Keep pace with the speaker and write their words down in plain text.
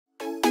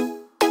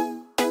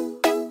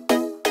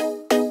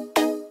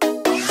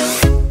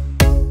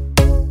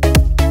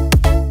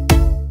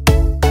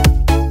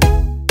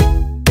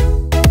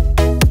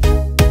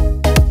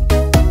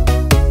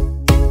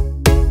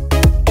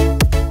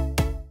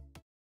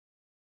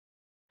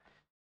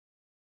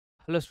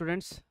Hello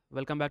students,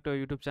 welcome back to our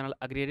YouTube channel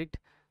AgriEdict.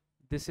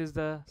 This is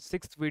the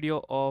sixth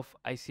video of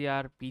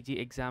ICAR PG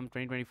Exam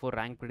 2024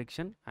 rank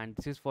prediction, and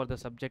this is for the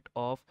subject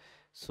of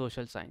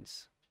social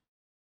science.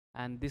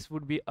 And this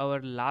would be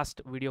our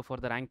last video for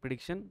the rank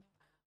prediction,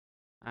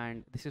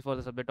 and this is for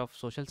the subject of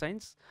social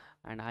science.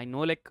 And I know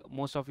like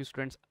most of the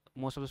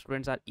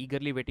students are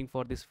eagerly waiting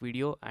for this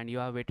video, and you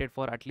have waited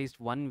for at least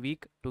 1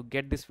 week to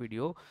get this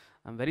video.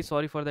 I'm very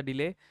sorry for the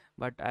delay,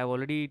 but I've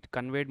already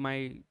conveyed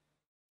my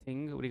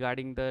thing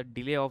regarding the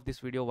delay of this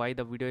video, why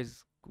the video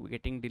is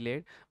getting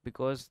delayed,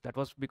 because that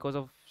was because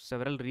of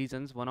several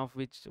reasons, one of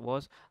which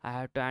was I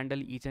had to handle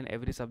each and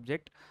every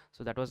subject.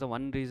 So that was the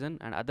one reason,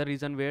 and other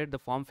reason where the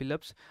form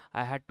fill-ups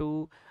I had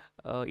to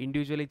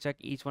individually check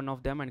each one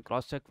of them and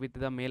cross check with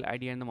the mail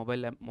ID and the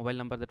mobile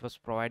number that was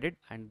provided,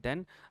 and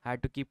then I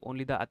had to keep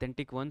only the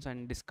authentic ones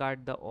and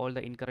discard the all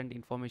the incorrect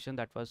information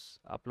that was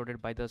uploaded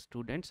by the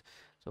students.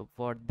 So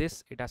for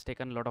this it has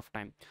taken a lot of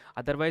time.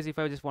 Otherwise, if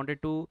I just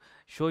wanted to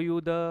show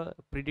you the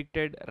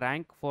predicted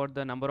rank for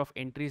the number of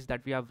entries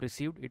that we have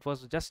received, it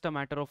was just a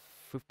matter of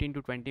 15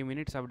 to 20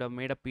 minutes. I would have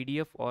made a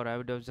PDF, or I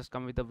would have just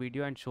come with the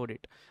video and showed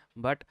it,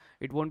 but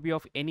it won't be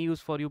of any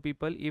use for you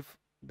people if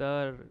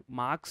the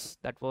marks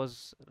that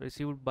was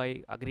received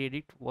by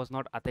AgriEdict was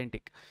not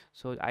authentic.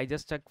 So I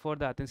just checked for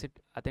the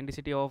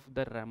authenticity of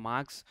the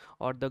marks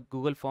or the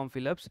Google form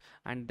fill-ups,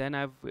 and then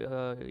I've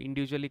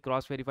individually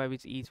cross-verify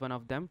with each one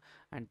of them,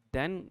 and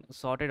then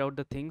sorted out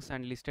the things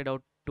and listed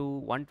out to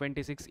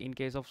 126 in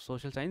case of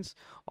social science,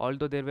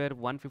 although there were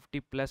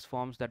 150 plus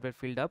forms that were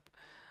filled up,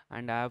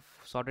 and I have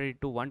sorted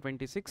it to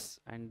 126,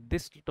 and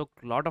this took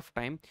a lot of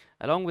time.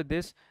 Along with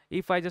this,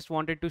 if I just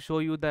wanted to show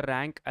you the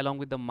rank along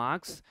with the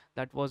marks,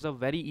 that was a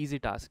very easy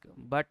task,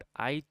 but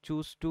I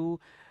choose to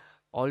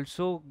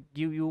also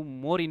give you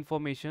more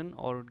information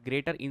or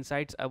greater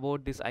insights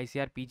about this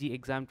ICAR PG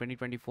exam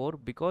 2024,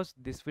 because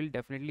this will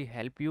definitely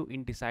help you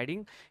in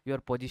deciding your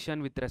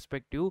position with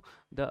respect to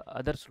the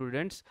other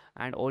students,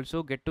 and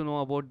also get to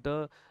know about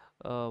the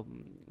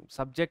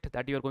subject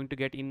that you are going to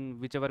get in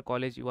whichever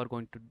college you are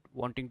going to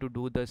wanting to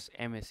do this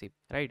MSc,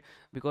 right?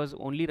 Because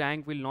only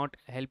rank will not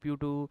help you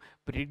to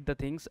predict the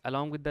things.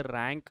 Along with the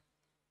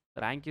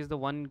rank is the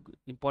one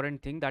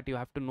important thing that you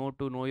have to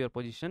know your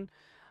position.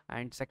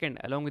 And second,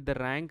 along with the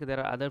rank, there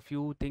are other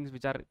few things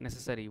which are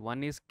necessary.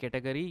 One is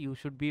category. You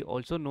should be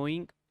also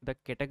knowing the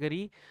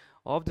category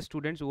of the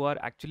students who are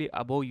actually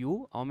above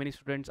you. How many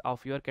students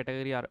of your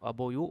category are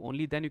above you?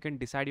 Only then you can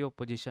decide your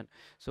position.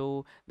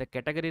 So the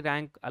category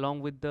rank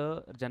along with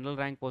the general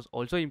rank was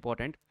also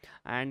important,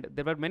 and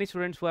there were many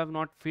students who have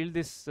not filled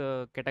this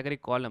category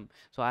column.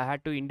 So I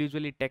had to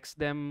individually text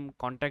them,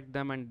 contact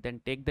them, and then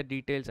take the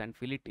details and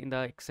fill it in the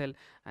Excel,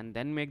 and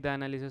then make the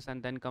analysis,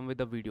 and then come with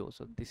the video.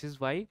 So this is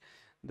why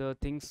the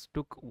things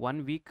took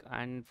 1 week,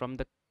 and from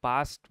the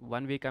past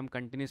 1 week I'm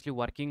continuously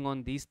working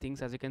on these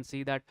things. As you can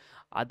see that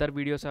other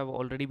videos have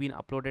already been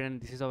uploaded,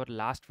 and this is our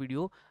last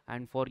video,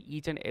 and for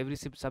each and every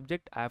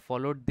subject I have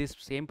followed this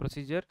same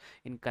procedure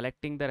in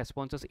collecting the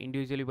responses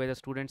individually by the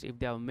students if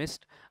they have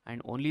missed,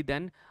 and only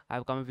then I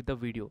have come up with the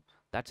video.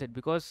 That's it,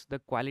 because the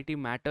quality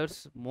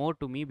matters more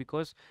to me,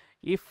 because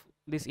if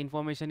this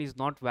information is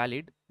not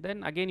valid,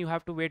 then again you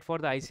have to wait for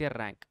the ICAR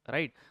rank,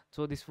 right?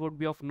 So this would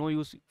be of no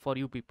use for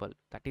you people.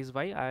 That is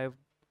why I have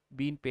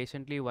been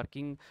patiently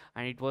working,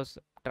 and it was,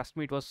 trust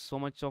me, it was so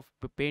much of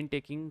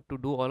painstaking to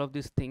do all of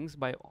these things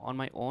by on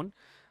my own,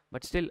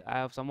 but still I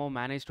have somehow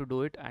managed to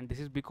do it, and this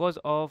is because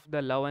of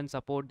the love and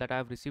support that I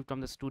have received from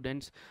the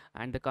students,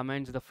 and the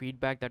comments, the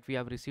feedback that we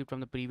have received from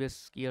the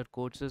previous year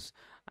courses.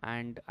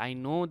 And I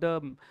know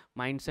the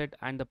mindset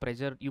and the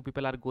pressure you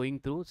people are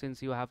going through,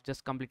 since you have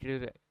just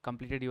completed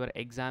your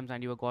exams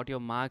and you have got your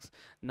marks.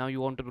 Now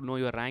you want to know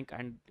your rank,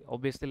 and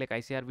obviously like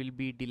ICAR will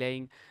be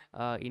delaying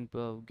in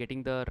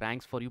getting the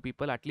ranks for you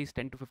people. At least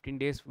 10 to 15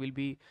 days will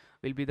be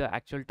the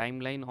actual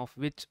timeline, of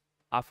which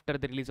after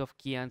the release of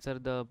key answer,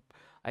 the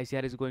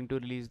ICAR is going to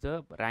release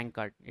the rank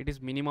card. It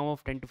is minimum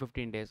of 10 to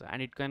 15 days,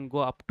 and it can go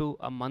up to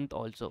a month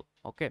also.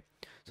 Okay,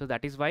 so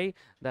that is why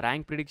the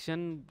rank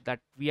prediction that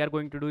we are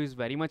going to do is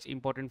very much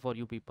important for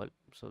you people.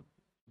 So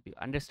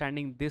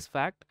understanding this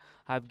fact,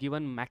 I've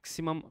given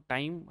maximum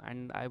time,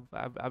 and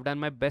I've done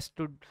my best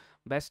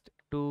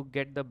to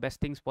get the best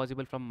things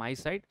possible from my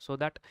side, so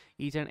that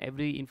each and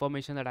every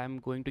information that I'm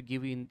going to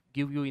give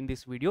you in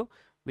this video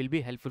will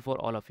be helpful for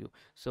all of you.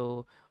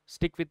 So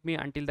stick with me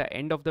until the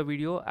end of the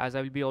video, as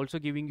I will be also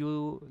giving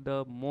you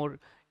the more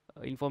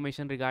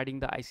information regarding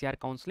the ICAR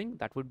counseling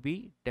that would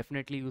be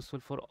definitely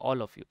useful for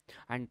all of you.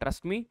 And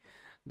trust me,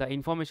 the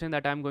information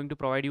that I'm going to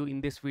provide you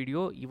in this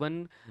video,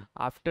 even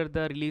after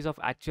the release of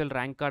actual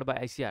rank card by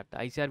ICAR, the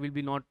ICAR will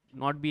be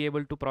not be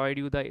able to provide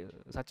you the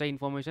such a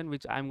information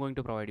which I'm going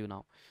to provide you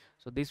now.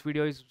 So this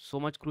video is so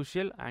much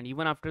crucial, and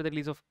even after the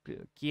release of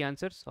key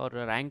answers or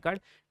a rank card,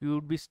 you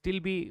would be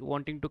still be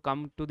wanting to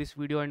come to this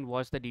video and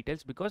watch the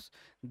details, because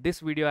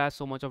this video has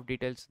so much of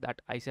details that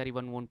ICAR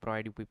even won't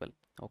provide you people.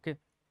 Okay.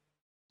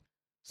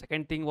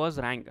 Second thing was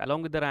rank.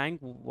 Along with the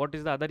rank, what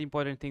is the other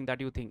important thing that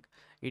you think?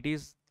 It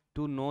is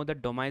to know the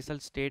domicile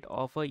state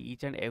of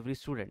each and every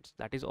student.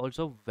 That is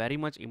also very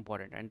much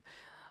important. And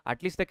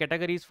at least the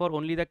category is for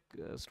only the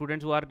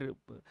students who are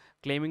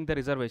claiming the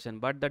reservation,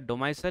 but the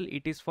domicile,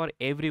 it is for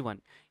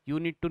everyone.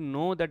 You need to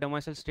know the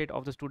domicile state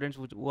of the students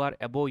who are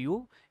above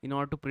you in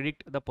order to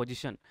predict the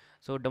position.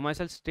 So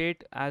domicile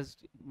state, as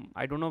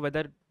I don't know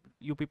whether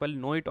you people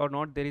know it or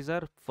not, there is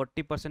a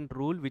 40%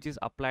 rule which is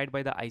applied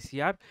by the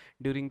ICR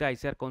during the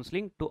ICR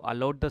counseling to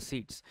allot the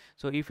seats.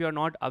 So if you are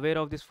not aware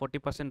of this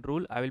 40%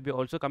 rule, I will be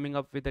also coming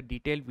up with a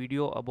detailed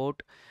video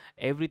about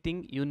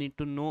everything you need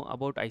to know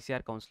about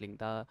ICR counseling.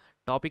 The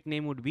topic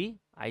name would be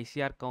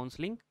ICR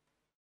counseling,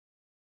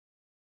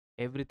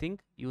 everything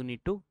you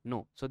need to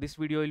know. So this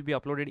video will be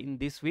uploaded in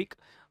this week,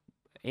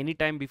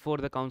 anytime before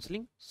the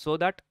counseling, so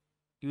that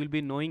you will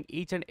be knowing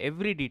each and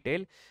every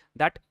detail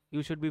that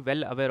you should be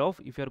well aware of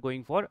if you are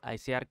going for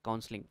ICR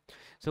counseling.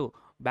 So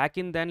back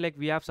in then, like,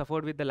 we have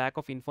suffered with the lack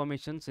of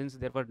information, since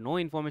there were no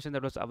information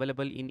that was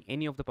available in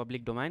any of the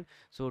public domain.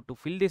 So to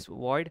fill this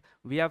void,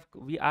 we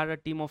are a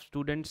team of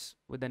students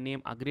with the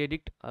name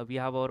AgriAddict. We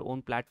have our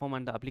own platform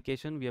and the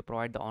application. We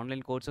provide the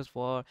online courses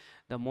for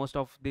the most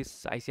of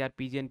this ICR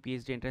PG and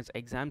PhD entrance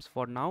exams.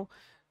 For now,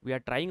 we are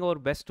trying our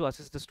best to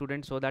assist the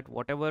students so that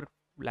whatever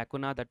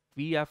lacuna that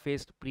we have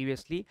faced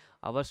previously,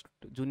 our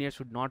juniors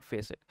should not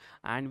face it.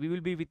 And we will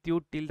be with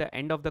you till the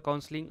end of the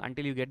counseling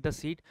until you get the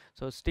seat.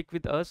 So stick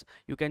with us.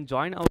 You can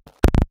join our,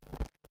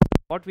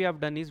 what we have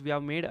done is we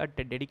have made a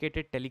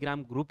dedicated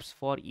Telegram groups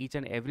for each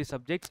and every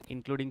subjects,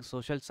 including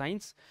social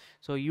science.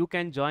 So you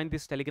can join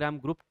this Telegram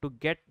group to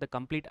get the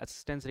complete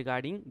assistance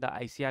regarding the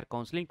ICR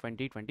counseling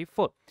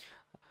 2024.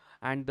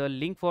 And the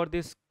link for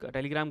this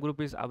Telegram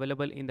group is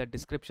available in the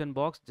description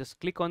box. Just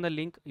click on the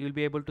link. You will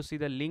be able to see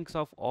the links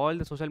of all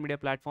the social media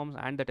platforms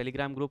and the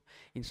Telegram group,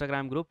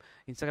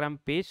 Instagram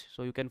page.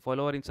 So you can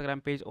follow our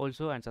Instagram page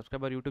also and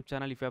subscribe our YouTube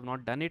channel if you have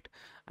not done it,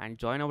 and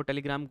join our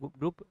Telegram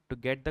group to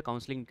get the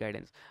counseling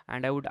guidance.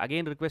 And I would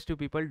again request you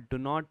people, do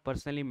not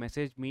personally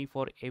message me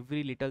for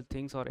every little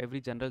things or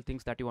every general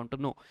things that you want to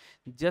know.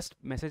 Just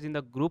message in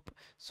the group,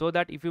 so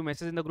that if you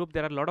message in the group,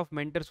 there are a lot of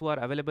mentors who are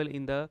available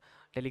in the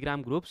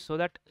Telegram groups, so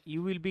that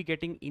you will be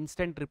getting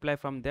instant reply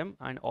from them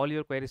and all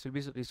your queries will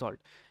be resolved.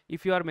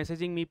 If you are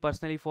messaging me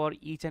personally for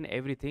each and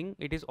everything,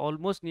 it is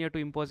almost near to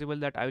impossible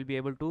that I will be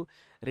able to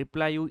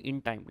reply you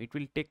in time. It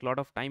will take a lot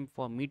of time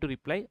for me to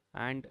reply,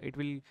 and it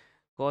will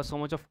cause so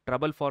much of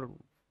trouble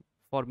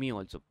for me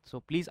also.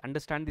 So please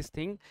understand this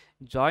thing.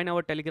 Join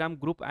our Telegram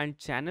group and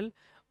channel.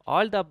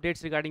 All the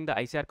updates regarding the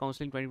ICR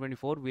counseling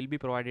 2024 will be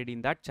provided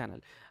in that channel.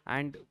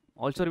 And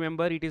also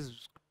remember, it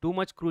is too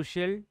much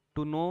crucial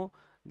to know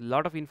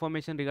lot of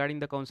information regarding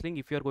the counseling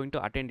if you are going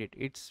to attend it.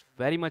 It's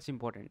very much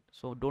important,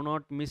 so do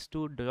not miss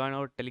to join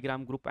our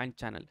Telegram group and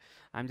channel.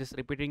 I'm just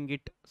repeating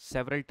it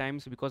several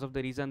times because of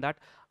the reason that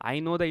I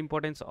know the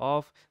importance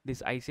of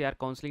this ICR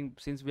counseling,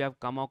 since we have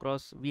come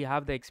across, we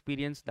have the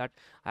experience that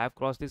I have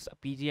crossed this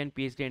PG and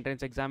PhD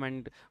entrance exam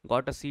and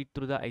got a seat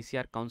through the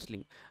ICR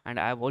counseling. And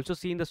I have also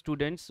seen the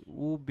students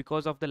who,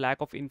 because of the lack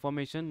of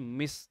information,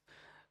 miss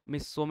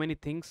so many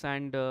things,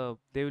 and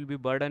they will be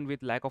burdened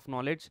with lack of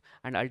knowledge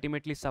and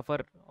ultimately suffer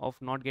of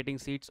not getting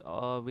seats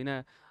in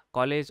a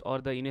college or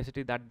the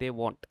university that they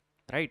want,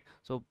 right?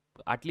 So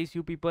at least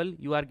you people,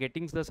 you are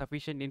getting the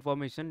sufficient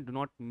information. Do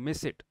not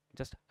miss it.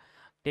 Just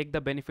take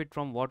the benefit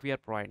from what we are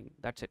providing.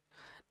 That's it.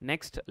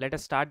 Next, let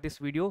us start this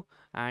video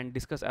and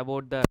discuss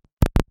about the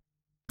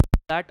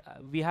that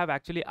we have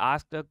actually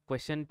asked a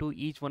question to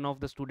each one of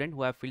the student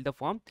who have filled the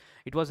form.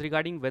 It was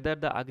regarding whether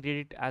the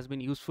AgriAddict has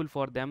been useful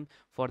for them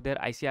for their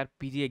ICR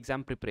PG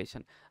exam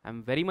preparation.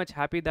 I'm very much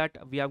happy that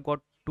we have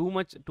got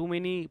too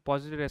many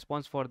positive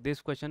response for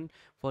this question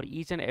for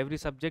each and every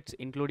subjects,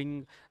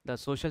 including the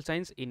social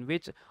science, in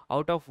which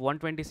out of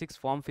 126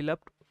 form fill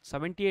up,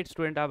 78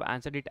 students have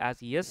answered it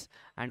as yes,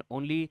 and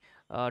only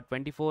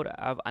 24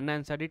 have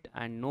unanswered it,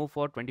 and no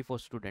for 24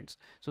 students.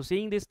 So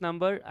seeing this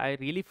number, I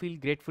really feel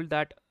grateful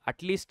that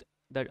at least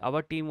that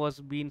our team was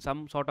being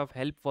some sort of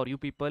help for you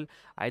people.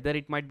 Either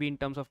it might be in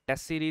terms of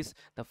test series,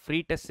 the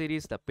free test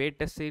series, the paid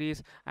test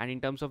series, and in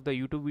terms of the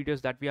YouTube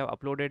videos that we have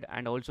uploaded,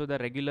 and also the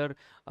regular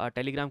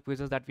Telegram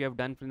quizzes that we have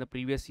done from the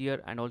previous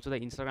year, and also the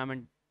Instagram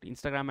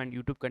and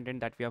YouTube content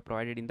that we have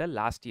provided in the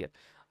last year.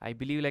 I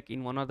believe, like,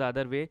 in one or the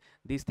other way,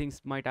 these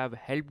things might have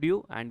helped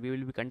you, and we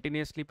will be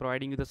continuously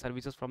providing you the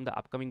services from the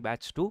upcoming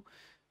batch too.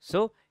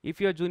 So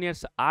if your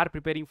juniors are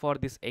preparing for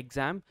this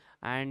exam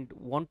and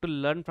want to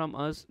learn from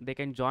us, they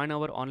can join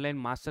our online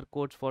master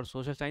course for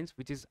social science,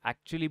 which is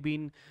actually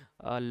been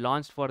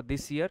launched for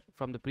this year.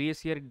 From the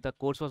previous year, the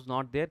course was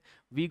not there.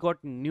 We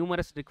got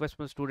numerous requests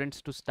from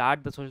students to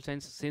start the social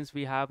science, since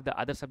we have the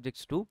other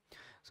subjects too.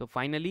 So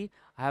finally,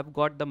 I have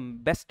got the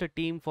best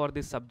team for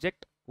this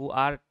subject, who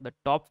are the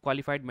top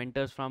qualified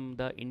mentors from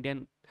the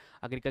Indian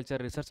Agriculture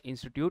Research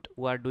Institute,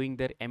 who are doing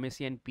their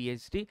MSc and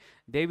PhD.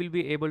 They will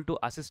be able to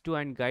assist you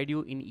and guide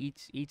you in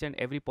each and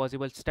every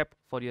possible step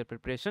for your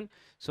preparation,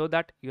 so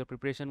that your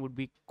preparation would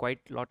be quite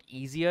a lot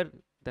easier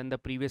than the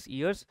previous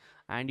years,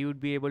 and you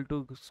would be able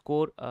to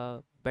score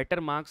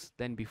better marks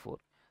than before,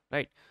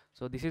 right?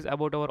 So this is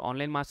about our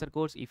online master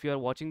course. If you are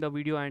watching the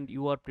video and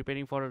you are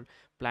preparing for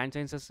plant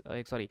sciences,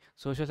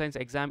 social science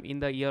exam in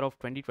the year of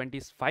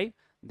 2025,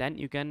 then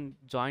you can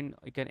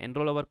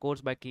enroll our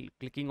course by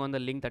clicking on the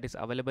link that is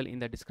available in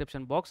the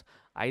description box.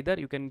 Either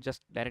you can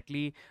just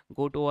directly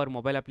go to our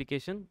mobile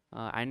application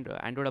and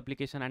Android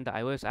application and the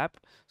iOS app.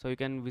 So you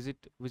can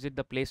visit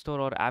the Play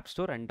Store or App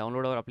Store and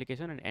download our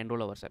application and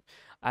enroll ourselves.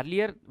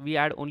 Earlier we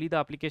had only the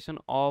application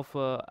of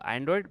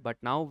Android, but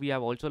now we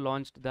have also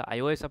launched the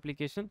iOS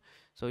application,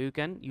 so you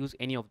can use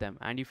any of them.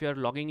 And if you are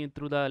logging in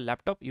through the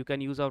laptop, you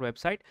can use our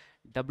website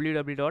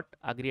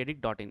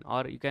www.agriaddict.in,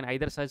 or you can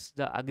either search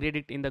the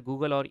AgriAddict in the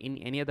Google or in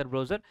any other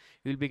browser.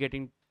 You will be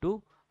getting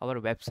to our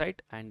website,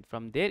 and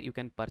from there you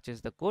can purchase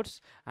the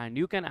course, and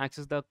you can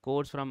access the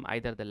course from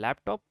either the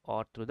laptop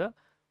or through the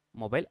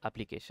mobile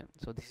application.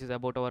 So this is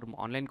about our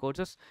online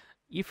courses.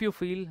 If you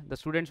feel, the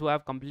students who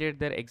have completed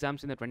their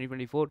exams in the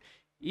 2024,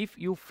 if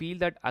you feel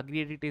that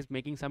AgriAddict is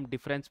making some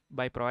difference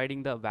by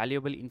providing the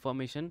valuable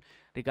information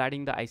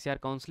regarding the ICAR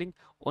counseling,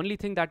 only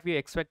thing that we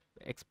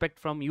expect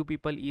from you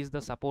people is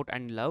the support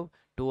and love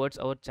towards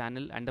our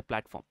channel and the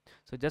platform.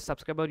 So just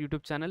subscribe our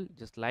YouTube channel,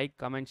 just like,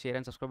 comment, share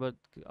and subscribe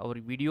our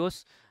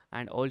videos,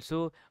 and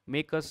also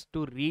make us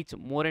to reach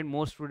more and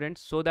more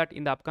students, so that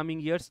in the upcoming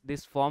years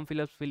this form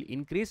fill-ups will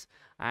increase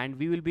and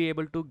we will be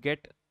able to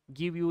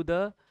give you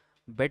the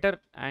better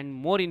and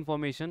more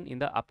information in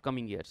the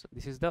upcoming years.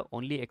 This is the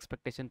only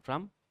expectation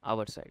from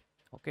our side.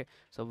 Okay,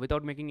 so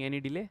without making any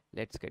delay,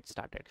 let's get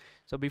started.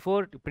 So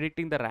before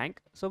predicting the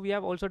rank, so we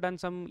have also done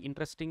some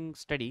interesting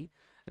study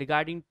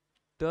regarding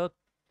the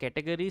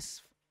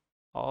categories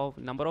of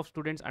number of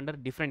students under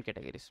different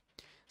categories.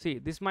 See,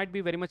 this might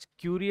be very much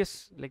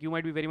curious, like you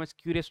might be very much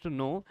curious to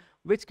know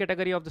which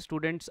category of the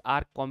students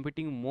are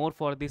competing more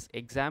for this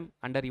exam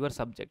under your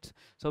subjects.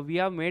 So we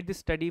have made this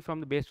study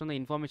based on the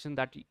information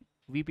that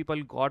we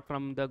people got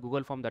from the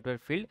Google form that were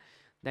filled.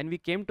 Then we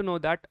came to know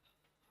that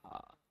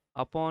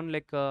upon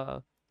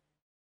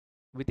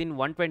within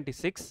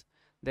 126,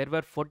 there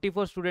were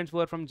 44 students who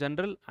were from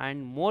general,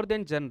 and more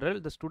than general,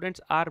 the students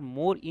are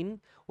more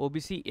in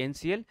OBC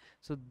NCL.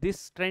 So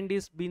this trend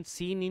is being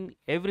seen in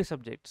every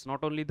subject,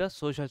 not only the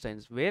social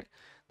science, where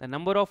the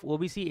number of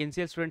OBC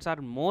NCL students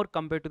are more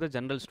compared to the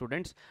general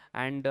students.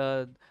 And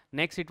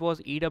next it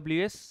was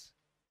EWS,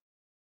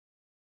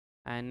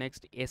 and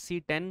next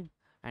SC10.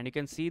 And you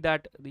can see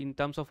that in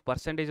terms of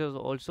percentages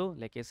also,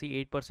 like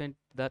SC 8%,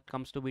 that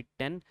comes to be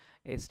 10,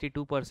 ST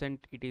 2%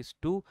 it is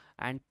 2,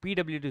 and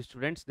PWD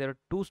students, there are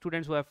 2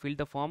 students who have filled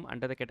the form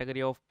under the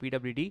category of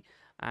PWD,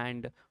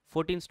 and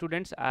 14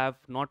 students have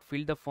not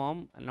filled the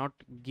form, not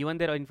given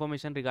their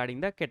information regarding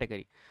the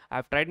category. I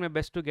have tried my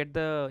best to get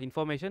the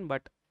information,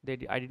 but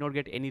I did not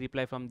get any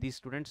reply from these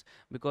students,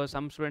 because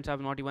some students have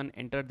not even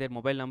entered their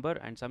mobile number,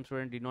 and some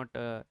students did not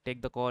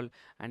take the call,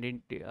 and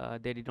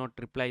they did not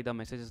reply the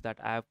messages that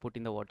I have put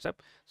in the WhatsApp.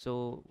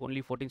 So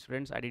only 14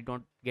 students, I did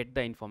not get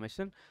the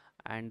information,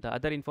 and the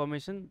other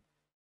information,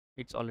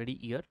 it's already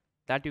here,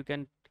 that you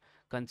can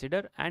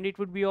consider, and it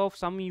would be of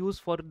some use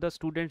for the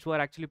students who are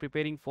actually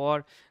preparing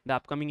for the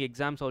upcoming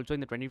exams also in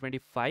the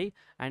 2025,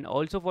 and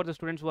also for the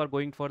students who are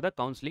going for the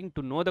counseling,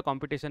 to know the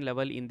competition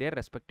level in their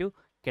respective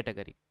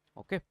category.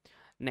 Okay,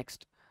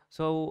 next.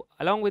 So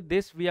along with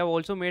this, we have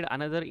also made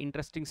another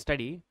interesting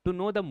study to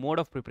know the mode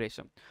of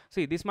preparation.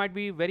 See, this might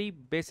be very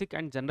basic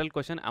and general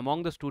question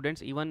among the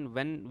students. Even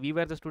when we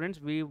were the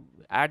students, we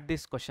had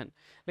this question,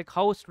 like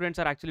how students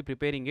are actually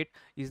preparing it.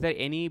 Is there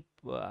any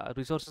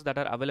resources that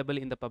are available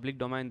in the public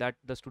domain that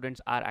the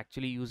students are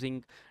actually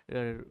using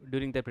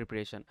during their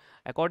preparation?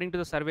 According to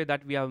the survey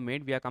that we have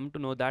made, we have come to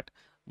know that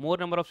more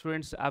number of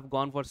students have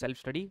gone for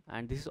self-study,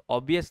 and this is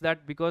obvious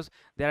that because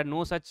there are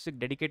no such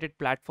dedicated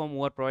platform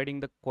who are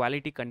providing the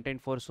quality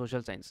content for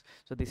social science.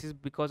 So this is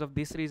because of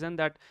this reason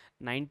that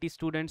 90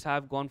 students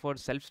have gone for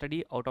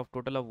self-study out of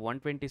total of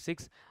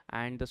 126,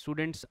 and the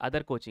students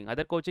other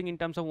coaching in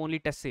terms of only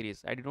test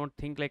series. I do not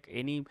think like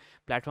any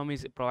platform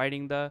is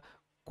providing the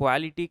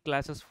quality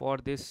classes for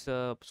this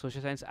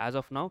social science as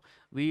of now.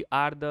 We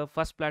are the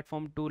first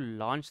platform to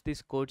launch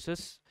these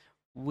courses,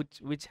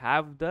 which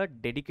have the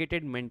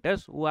dedicated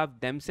mentors who have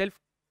themselves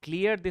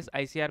cleared this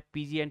ICAR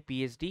PG and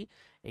PhD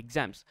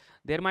exams.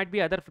 There might be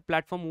other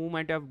platform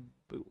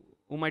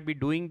who might be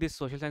doing this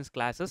social science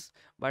classes,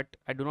 but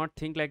I do not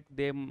think like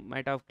they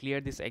might have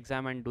cleared this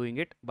exam and doing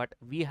it. But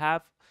we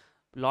have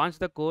launched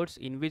the course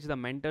in which the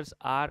mentors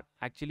are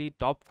actually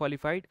top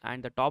qualified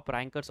and the top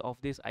rankers of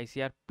this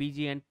ICAR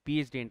PG and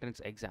PhD entrance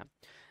exam.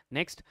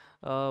 Next,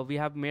 we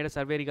have made a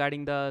survey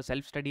regarding the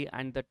self-study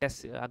and the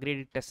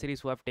AgriAddict test series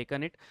who have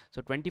taken it.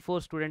 So 24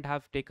 students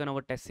have taken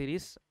our test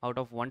series out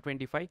of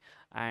 125,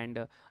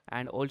 and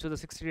also the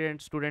 60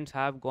 students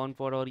have gone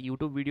for our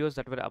YouTube videos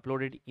that were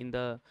uploaded in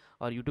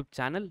our YouTube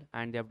channel,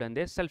 and they have done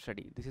their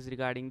self-study. This is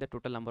regarding the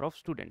total number of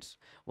students.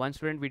 One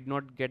student we did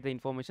not get the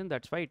information,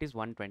 that's why it is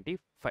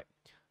 125,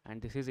 and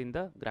this is in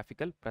the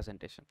graphical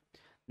presentation.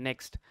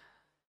 Next.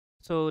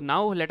 So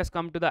now let us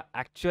come to the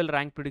actual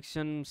rank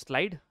prediction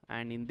slide,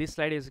 and in this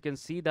slide, as you can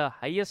see, the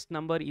highest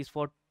number is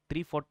for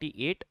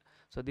 348.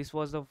 So this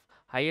was the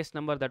highest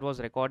number that was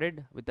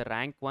recorded with the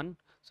rank 1.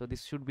 So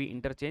this should be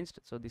interchanged.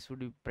 So this would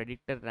be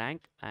predicted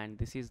rank, and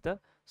this is the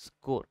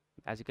score,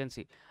 as you can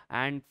see.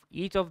 And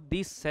each of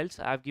these cells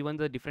I have given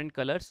the different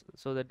colors,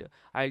 so that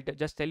I'll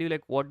just tell you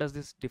like what does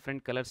this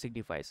different color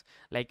signifies.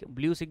 Like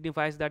blue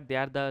signifies that they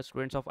are the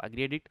students of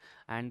AgriEdit,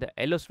 and the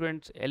yellow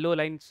students, yellow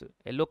lines,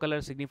 yellow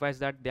color signifies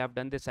that they have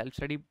done the self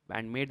study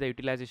and made the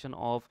utilization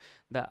of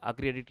the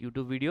AgriEdit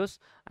YouTube videos.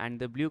 And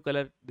the blue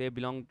color, they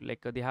belong,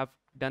 like they have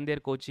done their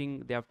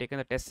coaching, they have taken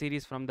the test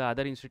series from the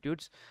other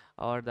institutes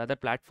or the other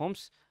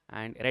platforms.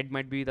 And red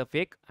might be the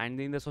fake.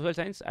 And in the social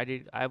science,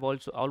 I've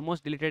also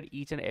almost deleted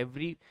each and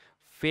every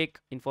fake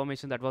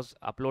information that was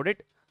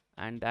uploaded,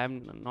 and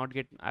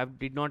I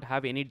did not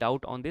have any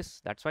doubt on this.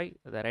 That's why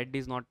the red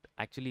is not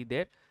actually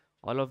there.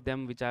 All of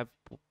them which I've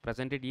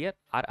presented here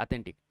are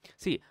authentic.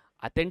 See,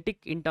 authentic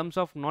in terms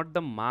of not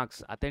the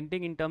marks,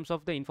 authentic in terms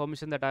of the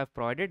information that I have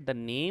provided, the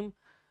name,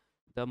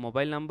 the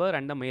mobile number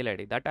and the mail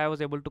ID, that I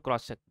was able to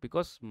cross check,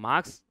 because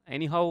marks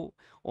anyhow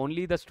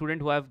only the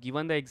student who have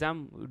given the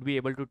exam would be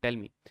able to tell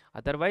me.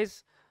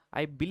 Otherwise,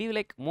 I believe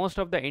like most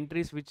of the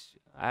entries which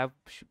I have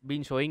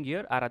been showing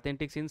here are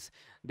authentic, since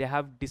they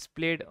have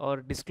displayed or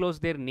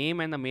disclosed their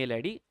name and the mail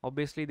ID.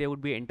 Obviously they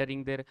would be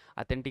entering their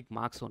authentic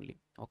marks only.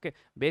 Okay,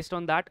 based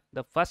on that,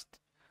 the first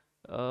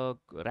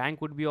rank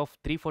would be of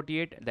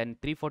 348, then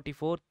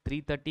 344,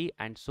 330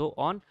 and so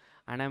on.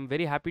 And I'm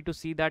very happy to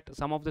see that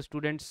some of the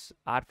students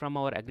are from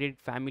our AgriEdit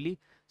family,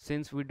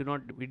 since we do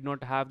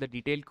not have the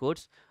detailed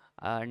codes,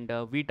 and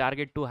we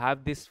target to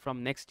have this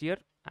from next year.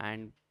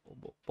 And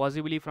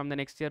possibly from the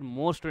next year,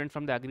 more students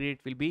from the AgriEdit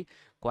will be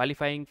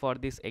qualifying for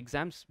these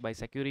exams by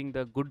securing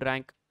the good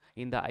rank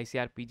in the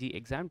ICAR PG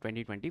exam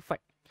 2025.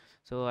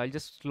 So I'll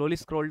just slowly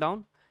scroll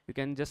down. You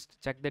can just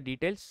check the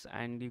details,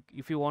 and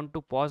if you want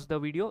to pause the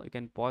video, you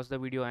can pause the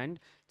video and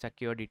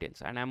check your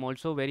details. And I'm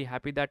also very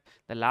happy that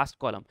the last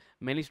column,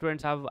 many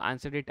students have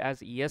answered it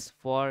as yes,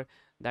 for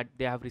that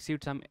they have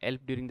received some help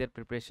during their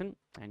preparation,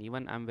 and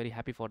even I'm very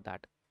happy for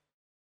that.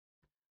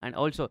 And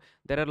also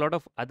there are a lot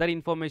of other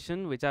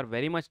information which are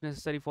very much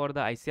necessary for the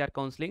ICAR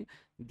counseling,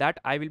 that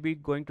I will be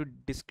going to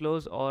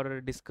disclose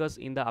or discuss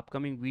in the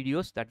upcoming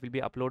videos that will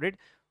be uploaded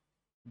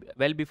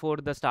well before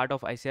the start of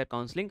ICAR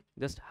counseling.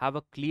 Just have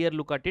a clear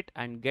look at it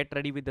and get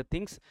ready with the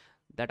things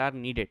that are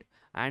needed.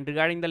 And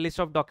regarding the list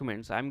of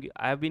documents, I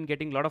have been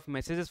getting a lot of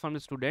messages from the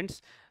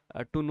students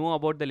to know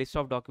about the list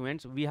of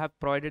documents. We have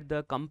provided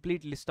the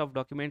complete list of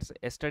documents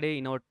yesterday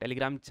in our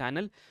Telegram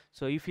channel.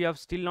 So if you have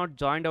still not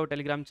joined our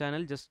Telegram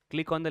channel, just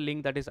click on the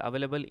link that is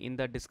available in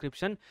the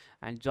description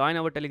and join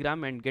our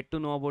Telegram and get to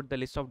know about the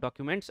list of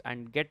documents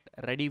and get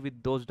ready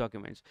with those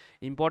documents.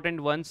 Important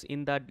ones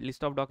in the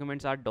list of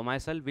documents are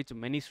domicile, which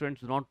many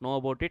students do not know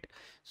about it.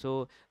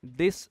 So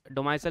this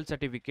domicile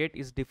certificate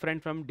is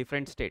different from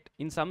different state.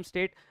 In some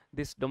state,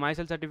 this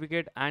domicile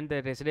certificate and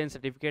the residence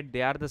certificate,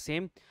 they are the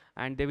same,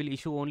 and they will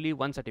issue only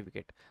one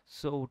certificate.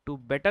 So to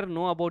better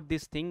know about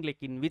this thing, like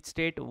in which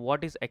state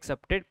what is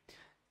accepted,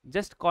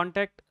 just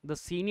contact the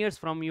seniors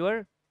from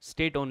your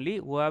state only,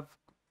 who have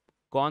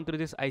gone through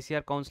this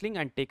ICAR counseling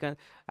and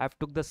have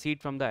took the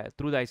seat from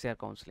through the ICAR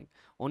counseling.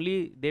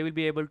 Only they will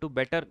be able to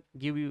better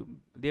give you,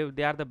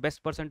 they are the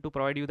best person to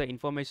provide you the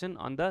information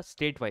on the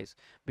state wise,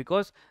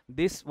 because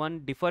this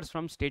one differs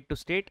from state to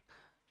state.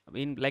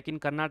 Like in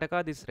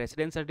Karnataka, this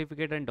residence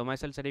certificate and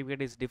domicile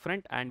certificate is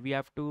different, and we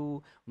have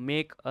to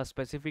make a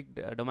specific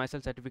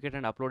domicile certificate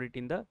and upload it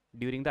in the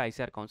during the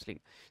ICAR counseling.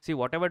 See,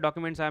 whatever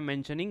documents I am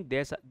mentioning,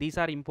 these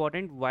are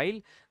important while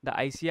the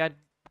ICAR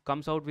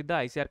comes out with the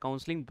ICAR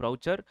counseling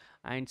brochure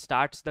and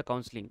starts the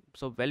counseling.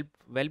 So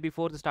well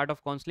before the start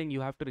of counseling, you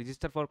have to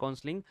register for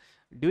counseling.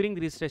 During the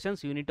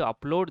registrations, you need to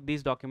upload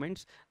these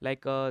documents,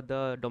 like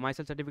the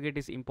domicile certificate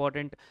is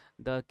important,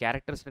 the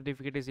character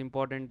certificate is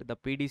important, the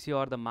PDC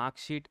or the mark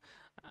sheet.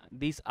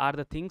 These are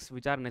the things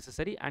which are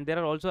necessary, and there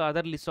are also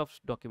other lists of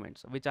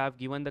documents which I have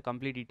given the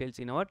complete details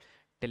in our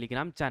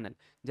Telegram channel.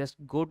 Just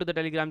go to the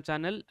Telegram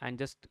channel and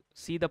just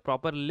see the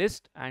proper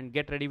list and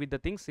get ready with the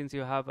things, since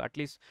you have at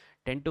least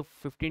 10 to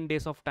 15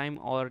 days of time,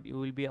 or you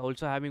will be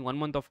also having 1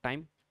 month of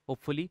time,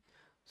 hopefully,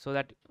 so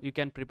that you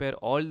can prepare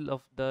all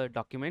of the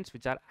documents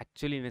which are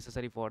actually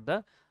necessary for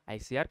the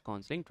ICAR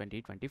counseling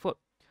 2024.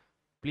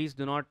 Please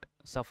do not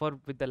suffer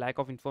with the lack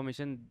of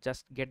information.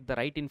 Just get the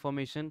right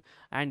information,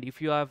 and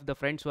if you have the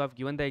friends who have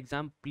given the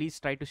exam, please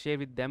try to share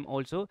with them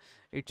also.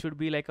 It should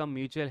be like a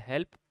mutual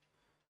help.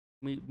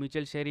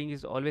 Mutual sharing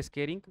is always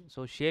caring.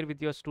 So share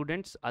with your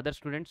students, other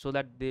students, so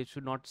that they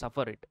should not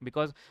suffer it,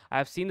 because I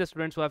have seen the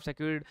students who have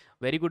secured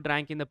very good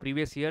rank in the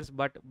previous years,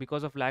 but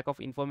because of lack of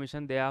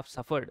information, they have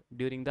suffered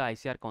during the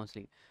ICAR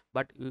counseling.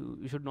 But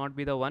you should not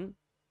be the one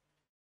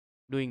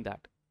doing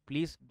that.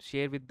 Please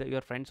share with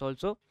your friends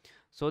also,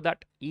 so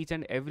that each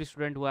and every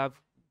student who have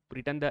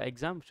written the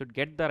exam should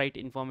get the right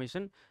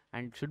information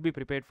and should be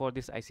prepared for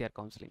this ICAR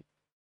counseling.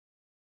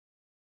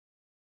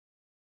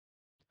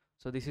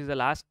 So this is the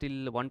last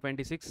till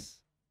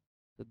 126.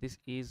 So this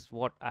is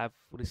what I've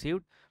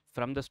received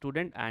from the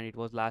student, and it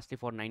was lastly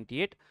for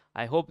 98.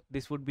 I hope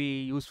this would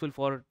be useful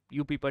for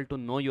you people to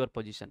know your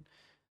position.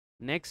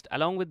 Next,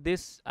 along with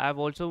this,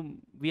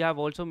 we have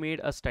also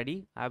made a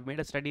study. I have made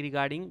a study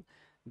regarding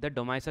the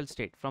domicile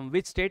state, from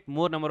which state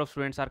more number of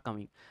students are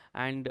coming.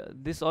 And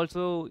this is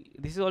also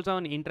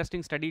an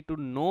interesting study to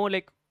know,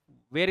 like,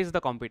 where is the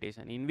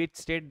competition, in which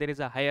state there is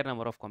a higher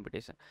number of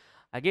competition.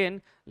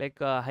 Again, like,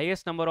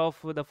 highest number of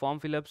the form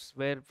fill-ups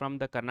were from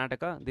the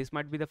Karnataka. This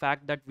might be the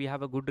fact that we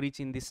have a good reach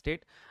in this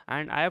state,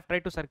 and I have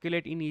tried to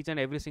circulate in each and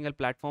every single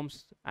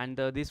platforms, and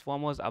this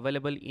form was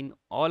available in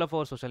all of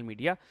our social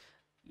media.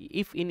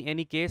 If in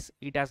any case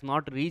it has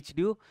not reached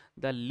you,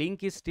 the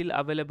link is still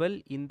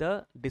available in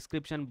the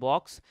description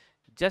box.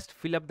 Just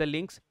fill up the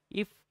links.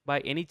 If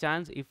by any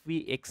chance if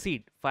we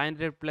exceed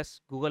 500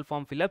 plus Google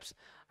form fill-ups,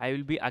 I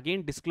will be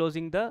again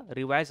disclosing the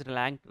revised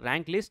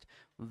rank list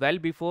well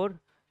before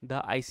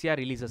the ICAR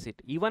releases it.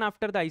 Even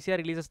after the ICAR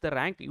releases the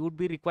rank, you would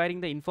be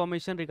requiring the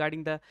information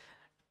regarding the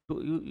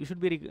you should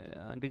be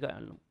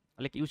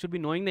like, you should be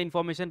knowing the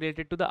information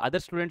related to the other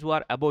students who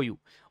are above you.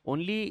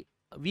 Only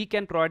we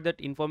can provide that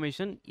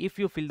information if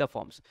you fill the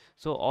forms.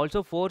 So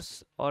also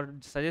force or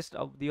suggest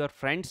of your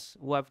friends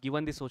who have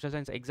given the social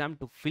science exam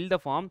to fill the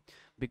form,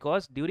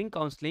 because during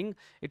counseling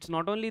it's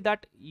not only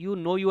that you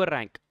know your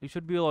rank, you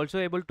should be also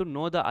able to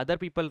know the other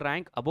people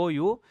rank above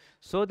you,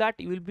 so that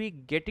you will be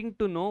getting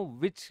to know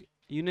which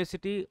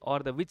university or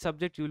the which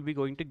subject you will be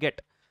going to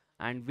get.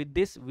 And with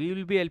this we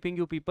will be helping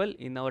you people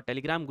in our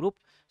Telegram group.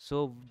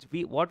 So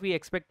what we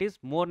expect is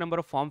more number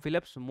of form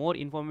fill-ups, more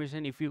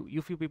information. If you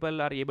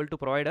people are able to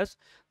provide us,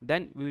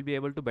 then we will be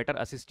able to better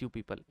assist you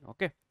people.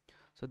 Okay,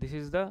 so this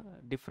is the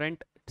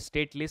different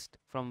state list,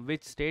 from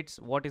which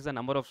states what is the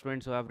number of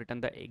students who have written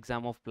the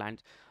exam of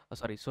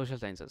social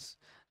sciences.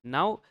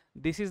 Now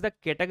this is the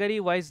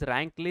category wise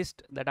rank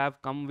list that I have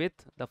come with.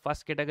 The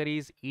first category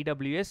is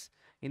EWS.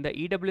 In the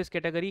EWS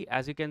category,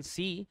 as you can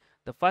see,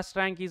 the first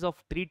rank is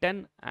of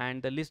 310,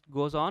 and the list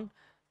goes on,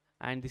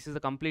 and this is the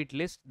complete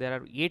list. There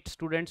are 8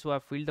 students who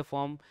have filled the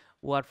form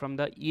who are from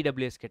the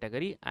EWS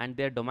category, and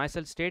their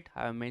domicile state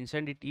I have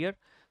mentioned it here.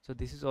 So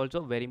this is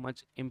also very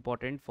much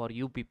important for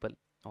you people.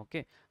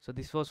 Okay, so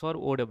this was for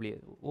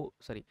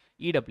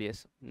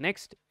EWS.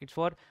 Next, it's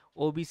for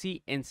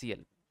OBC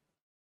NCL.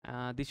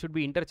 This should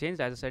be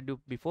interchanged, as I said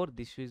before.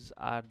 This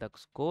are the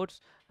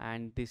scores,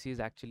 and this is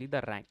actually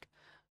the rank.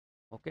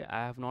 Okay,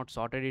 I have not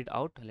sorted it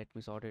out. Let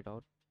me sort it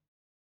out.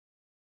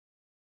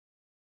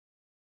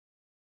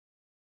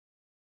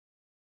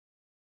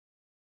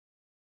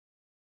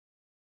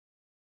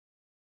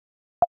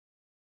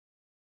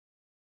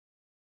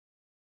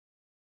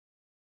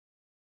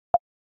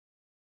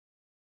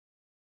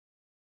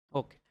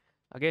 Okay,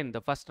 again,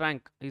 the first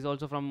rank is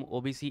also from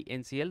OBC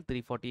NCL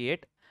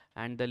 348,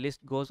 and the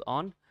list goes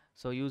on.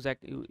 So you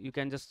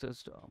can just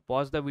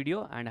pause the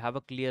video and have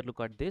a clear look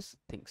at these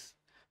things.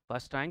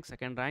 First rank,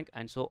 second rank,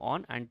 and so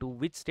on, and to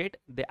which state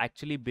they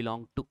actually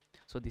belong to.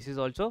 So this is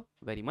also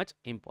very much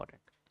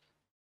important.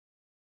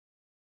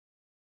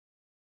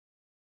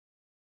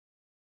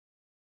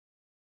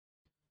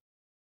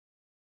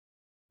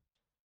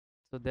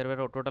 So there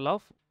were a total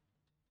of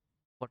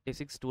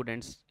 46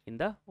 students in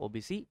the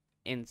OBC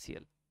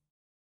NCL.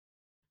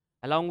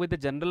 Along with the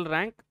general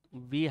rank,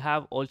 we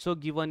have also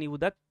given you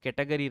the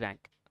category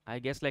rank. I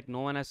guess like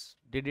no one has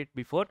did it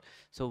before,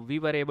 so we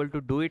were able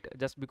to do it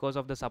just because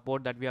of the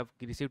support that we have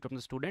received from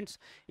the students.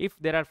 If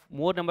there are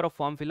more number of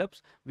form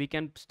fill-ups, we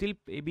can still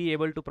be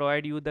able to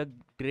provide you the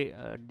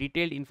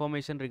detailed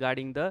information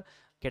regarding the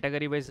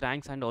category wise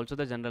ranks and also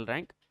the general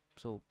rank.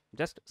 So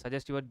just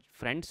suggest your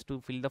friends to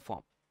fill the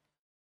form.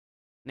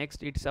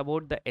 Next, it's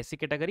about the SC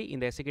category. In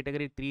the SC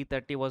category,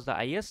 330 was the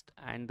highest,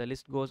 and the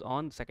list goes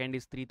on. Second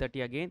is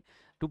 330 again.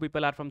 2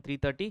 people are from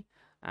 330,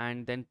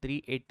 and then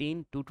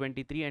 318,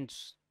 223, and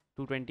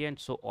 220, and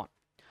so on.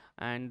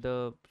 And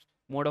the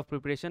mode of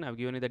preparation, I've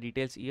given you the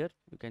details here.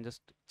 You can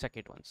just check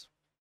it once.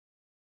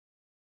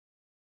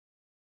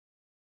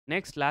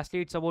 Next,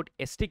 lastly, it's about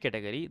ST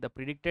category. The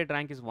predicted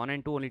rank is 1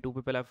 and 2. Only 2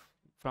 people have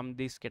from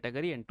this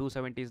category, and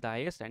 270 is the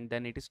highest, and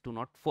then it is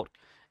 204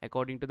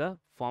 according to the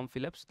form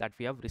fill-ups that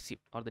we have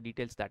received, or the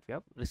details that we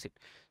have received.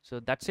 So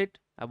that's it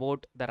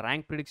about the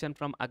rank prediction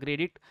from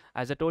AgrEdit.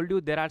 As I told you,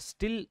 there are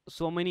still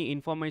so many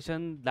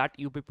information that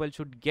you people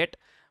should get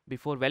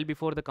before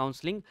the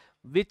counseling,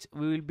 which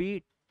we will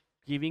be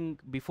giving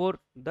before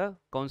the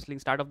counseling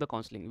start of the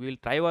counseling. We will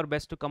try our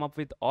best to come up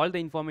with all the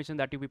information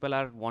that you people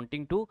are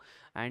wanting to.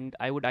 And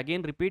I would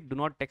again repeat, do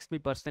not text me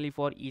personally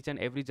for each and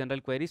every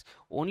general queries.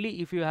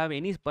 Only if you have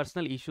any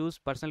personal issues,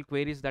 personal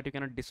queries that you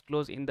cannot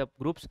disclose in the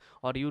groups,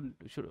 or you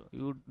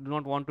do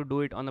not want to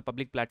do it on the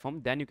public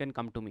platform, then you can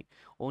come to me.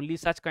 Only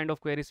such kind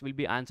of queries will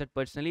be answered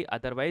personally.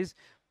 Otherwise,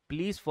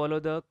 please follow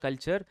the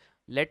culture.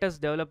 Let us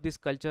develop this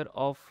culture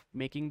of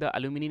making the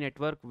alumni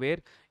network, where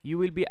you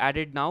will be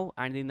added now,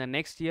 and in the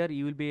next year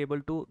you will be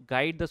able to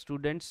guide the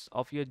students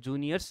of your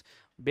juniors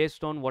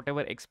based on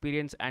whatever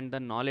experience and the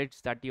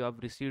knowledge that you have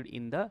received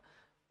in the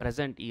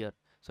present year.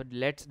 So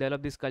let's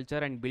develop this culture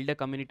and build a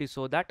community,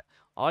 so that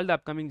all the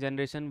upcoming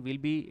generation will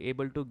be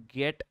able to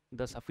get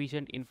the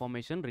sufficient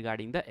information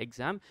regarding the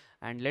exam.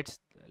 And let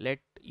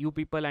you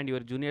people and your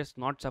juniors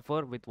not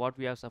suffer with what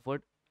we have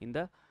suffered in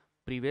the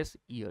previous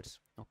years.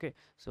 Okay,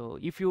 so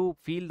if you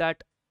feel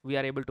that we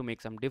are able to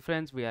make some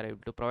difference, we are able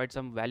to provide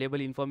some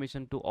valuable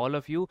information to all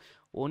of you,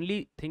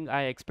 only thing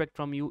I expect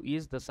from you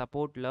is the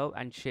support, love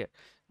and share.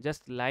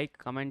 Just like,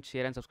 comment,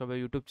 share and subscribe our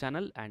YouTube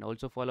channel, and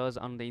also follow us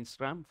on the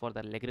Instagram for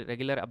the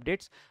regular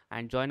updates,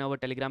 and join our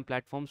Telegram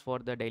platforms for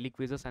the daily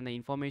quizzes and the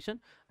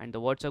information, and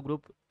the WhatsApp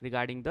group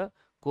regarding the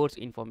course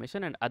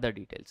information and other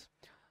details,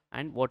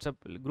 and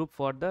WhatsApp group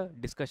for the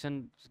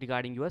discussion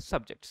regarding your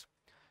subjects.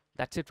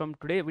 That's it from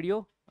today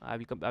video. I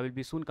will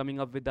be soon coming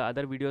up with the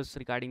other videos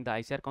regarding the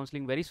ICAR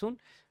counseling very soon.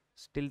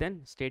 Till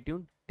then, stay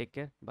tuned. Take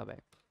care. Bye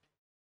bye.